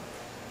time.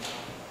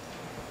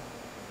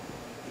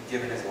 He'd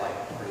given his life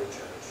for the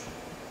church.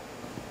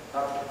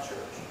 Not for the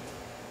church.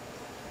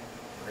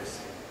 For his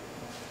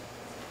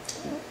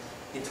Savior.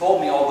 He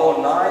told me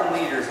although 9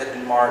 leaders had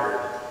been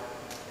martyred,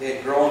 they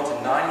had grown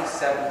to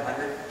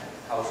 9,700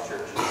 house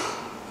churches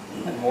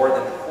and more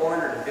than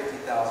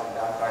 450,000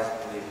 baptized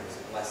believers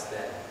in less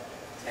than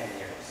 10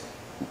 years.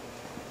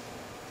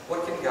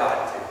 What can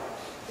God do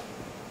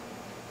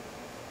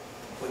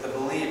with a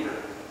believer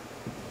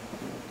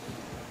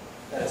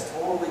that has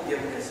totally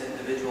given his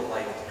individual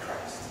life to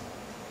Christ?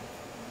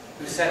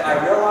 Who said, I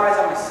realize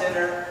I'm a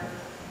sinner.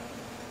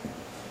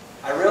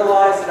 I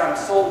realize that I'm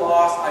so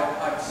lost.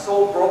 I'm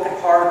so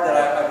brokenhearted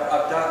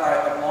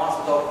that I'm lost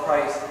without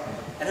Christ.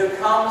 And who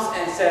comes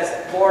and says,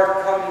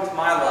 Lord, come into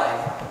my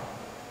life.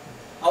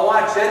 I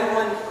want a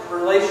genuine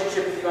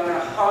relationship with you. I'm going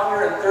to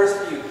hunger and thirst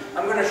for you.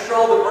 I'm going to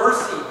show the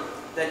mercy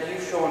that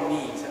you've shown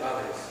me to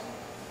others.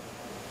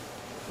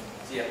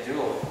 See,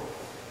 Abdul,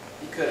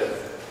 he could have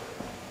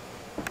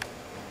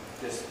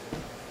just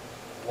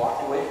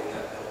walked away from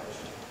that village.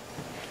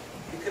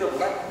 He could have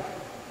left.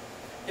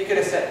 He could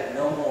have said,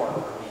 no more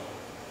for me.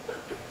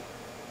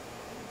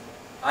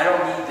 I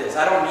don't need this.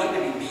 I don't need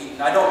to be beaten.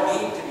 I don't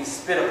need to be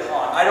spit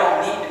upon. I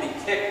don't need to be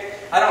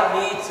kicked. I don't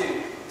need to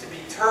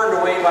be turned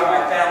away by my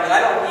family.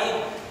 I don't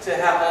need to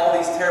have all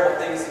these terrible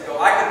things to go.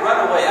 I could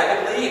run away. I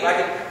could leave. I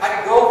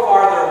could go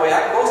farther away.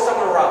 I could go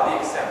somewhere where I'll be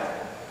accepted.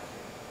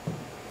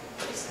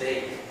 But he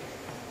stayed.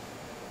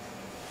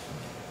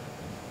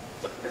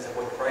 Because of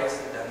what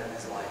Christ had done in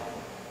his life.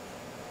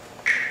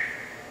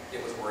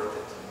 It was worth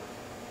it.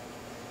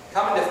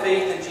 Coming to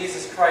faith in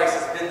Jesus Christ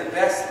has been the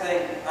best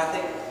thing, I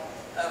think,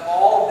 of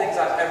all the things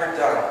I've ever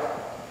done.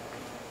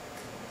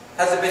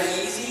 Has it been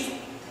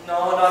easy?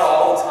 No, not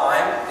all the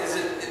time.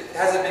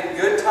 Has it been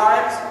good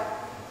times?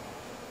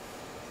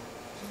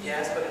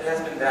 Yes, but it has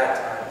been bad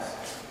times.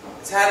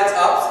 It's had its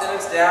ups and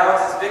its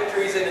downs, its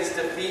victories and its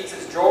defeats,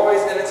 its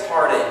joys and its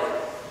heartache.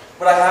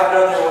 Would I have it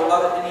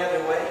any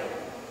other way?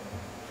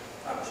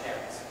 Not a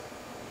chance.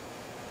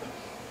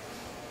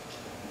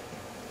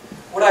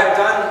 Would I have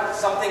done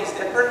some things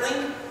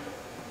differently?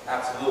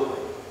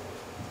 Absolutely.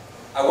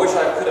 I wish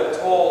I could have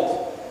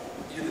told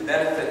you the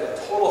benefit of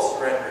total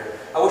surrender.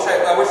 I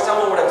wish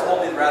someone would have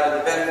told me rather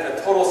the benefit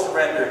of total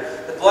surrender,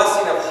 the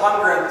blessing of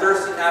hunger and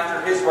thirsting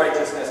after His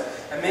righteousness,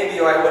 and maybe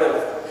I would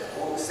have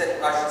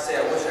said, I should say,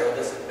 I wish I would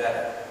listen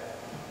better.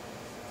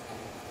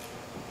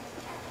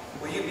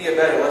 Will you be a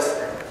better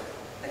listener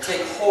and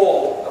take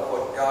hold of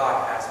what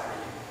God has for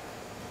you?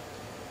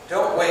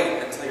 Don't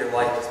wait until your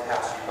life has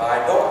passed you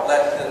by. Don't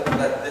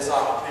let this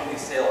opportunity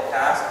sail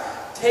past.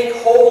 Take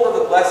hold of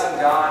the blessing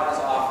God is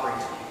offering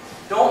to you.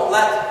 Don't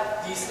let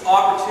these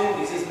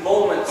opportunities, these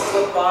moments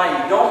slip by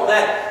you. Don't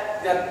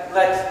let a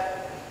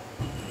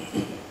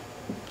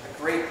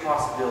great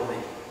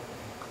possibility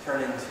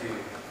turn into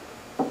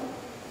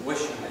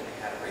wishing that you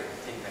had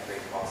taken a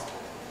great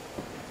possibility.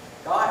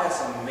 God has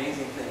some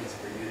amazing things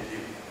for you to do.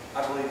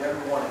 I believe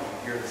every one of you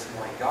here this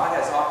morning. God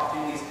has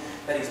opportunities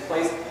that He's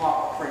placed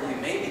for you.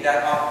 Maybe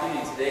that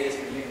opportunity today is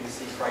for you to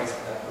receive Christ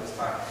for that first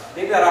time.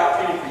 Maybe that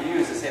opportunity for you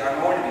is to say,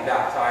 I'm going to be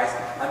baptized.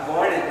 I'm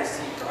going to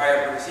receive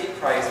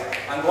Christ.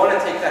 I'm going to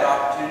take that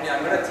opportunity.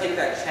 I'm going to take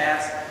that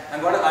chance. I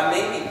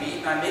may be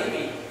beaten. I may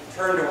be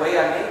turned away.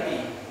 I may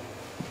be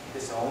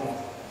disowned.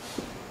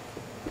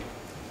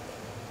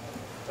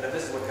 But if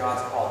this is what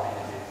God's called me to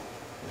do,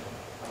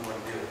 I'm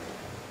going to do it.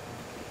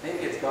 Maybe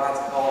it's God's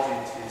called you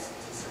to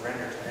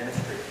surrender to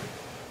ministry.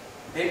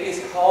 Maybe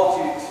He's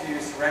called you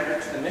to surrender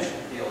to the mission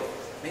field.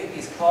 Maybe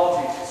He's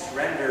called you to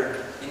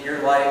surrender in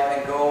your life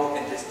and go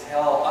and just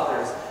tell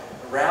others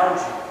around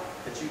you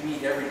that you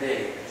meet every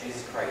day that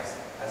Jesus Christ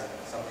has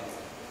something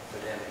for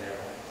them in their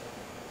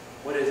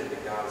life. What is it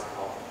that God has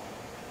called you?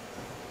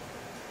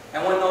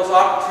 And when those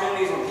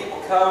opportunities, when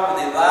people come and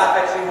they laugh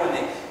at you,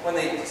 when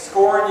they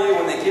scorn you,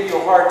 when they give you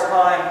a hard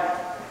time,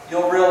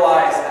 you'll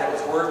realize that it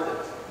was worth it.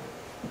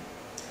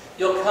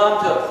 You'll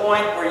come to a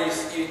point where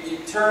you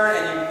turn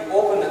and you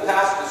open the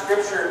passage of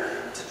Scripture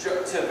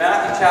to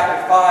Matthew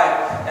chapter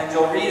 5, and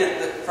you'll read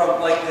it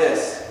from like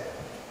this.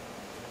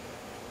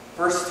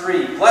 Verse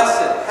 3,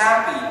 "Blessed,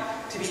 happy,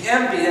 to be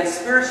envied and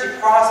spiritually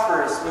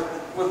prosperous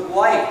with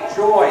life,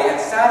 joy, and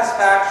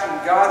satisfaction,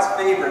 God's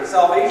favor and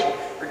salvation,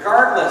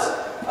 regardless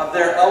of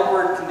their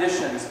outward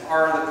conditions,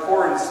 are the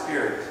poor in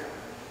spirit.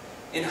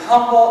 In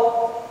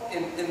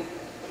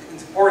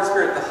poor in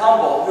spirit, the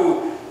humble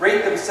who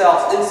rate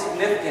themselves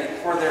insignificant,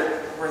 for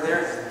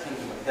theirs is the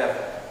kingdom of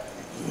heaven.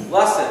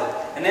 Blessed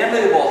and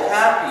enviable,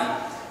 happy,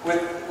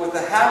 with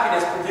the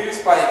happiness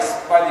produced by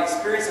the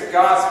experience of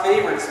God's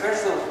favor, and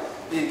especially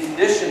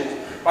conditioned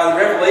by the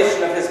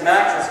revelation of His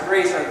matchless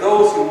grace, are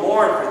those who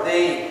mourn, for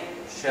they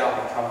shall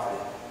be comforted.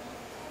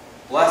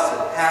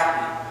 Blessed,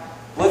 happy,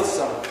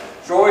 blithesome,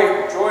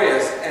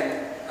 joyous,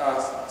 and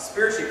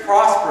spiritually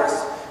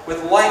prosperous,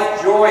 with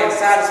life, joy, and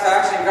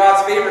satisfaction in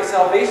God's favor and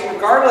salvation,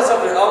 regardless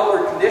of their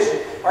outward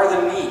condition, are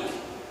the meek,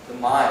 the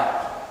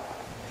mild,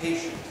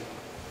 patient,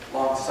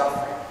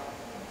 long-suffering,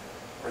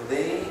 for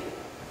they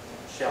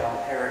shall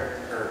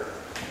inherit the earth.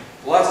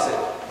 Blessed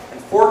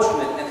and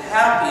fortunate and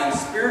happy and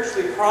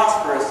spiritually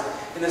prosperous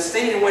in the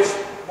state in which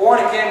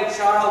born-again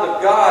child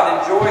of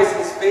God enjoys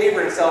His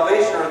favor and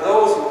salvation are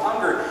those who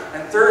hunger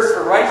and thirst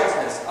for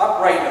righteousness,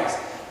 uprightness,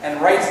 and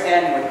right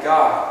standing with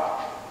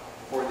God,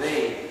 for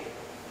they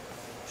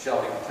shall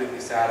be completely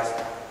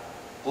satisfied.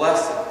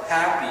 Blessed,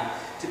 happy,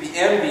 to be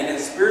envied and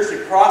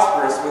spiritually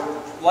prosperous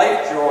with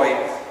life, joy,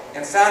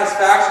 and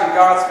satisfaction in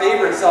God's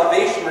favor and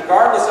salvation,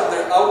 regardless of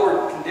their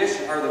outward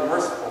condition, are the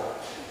merciful,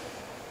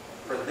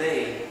 for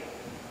they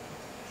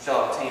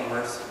shall obtain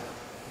mercy.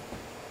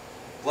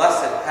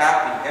 Blessed,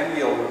 happy,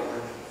 enviable,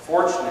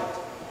 fortunate,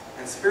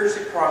 and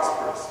spiritually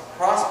prosperous,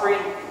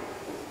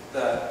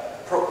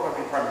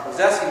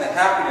 possessing the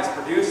happiness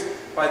produced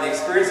by the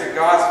experience of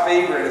God's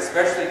favor, and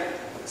especially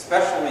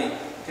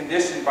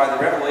conditioned by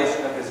the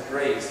revelation of His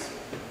grace,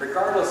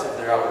 regardless of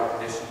their outward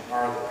condition,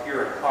 are the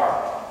pure in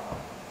heart,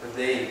 for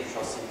they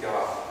shall see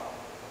God.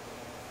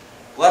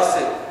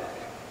 Blessed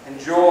and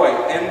joy,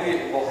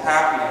 enviable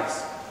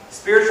happiness,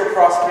 spiritual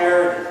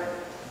prosperity,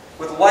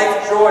 with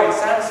life, joy, and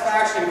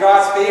satisfaction in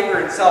God's favor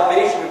and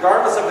salvation,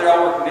 regardless of their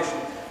outward condition,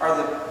 are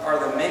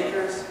the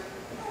makers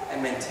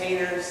and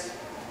maintainers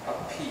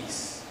of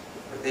peace,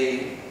 for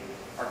they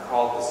are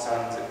called the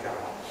sons of God.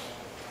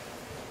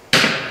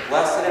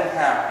 Blessed and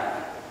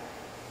happy,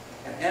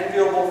 and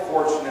enviable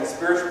fortune and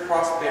spiritual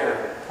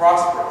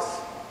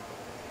prosperous,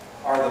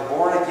 are the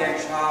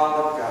born-again child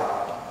of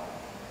God,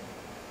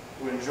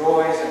 who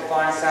enjoys and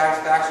finds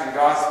satisfaction in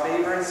God's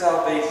favor and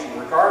salvation,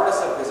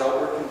 regardless of his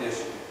outward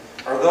condition,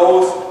 are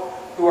those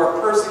who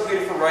are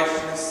persecuted for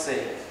righteousness'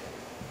 sake,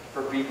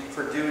 for being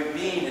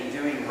and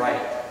doing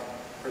right,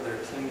 for their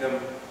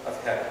kingdom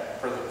of heaven,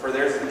 for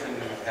theirs is the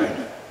kingdom of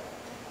heaven.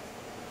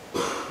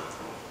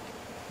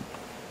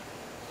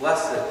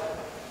 Blessed,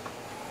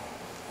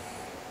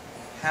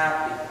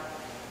 happy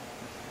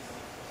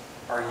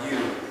are you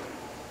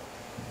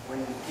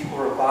when people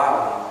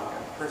revile you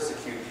and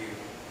persecute you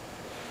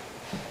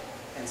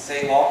and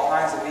say all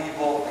kinds of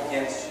evil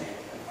against you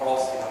and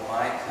falsely on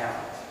my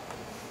account.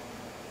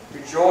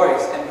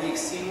 Rejoice and be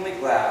exceedingly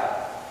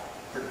glad,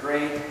 for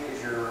great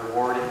is your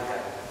reward in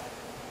heaven.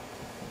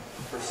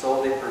 For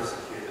so they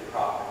persecuted the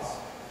prophets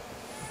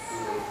who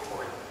were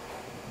before you.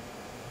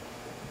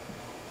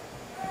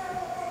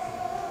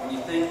 When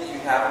you think that you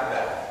have it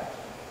bad,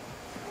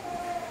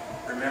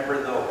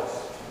 remember those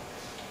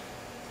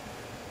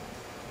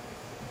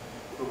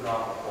who have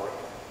gone before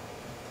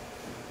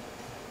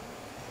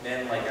you.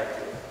 Men like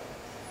Epictetus.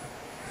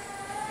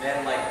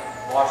 Men like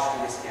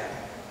Washington,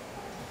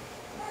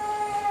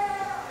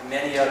 and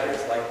many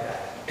others like that.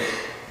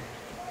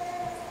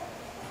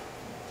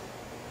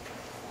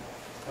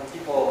 When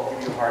people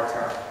give you a hard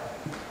time,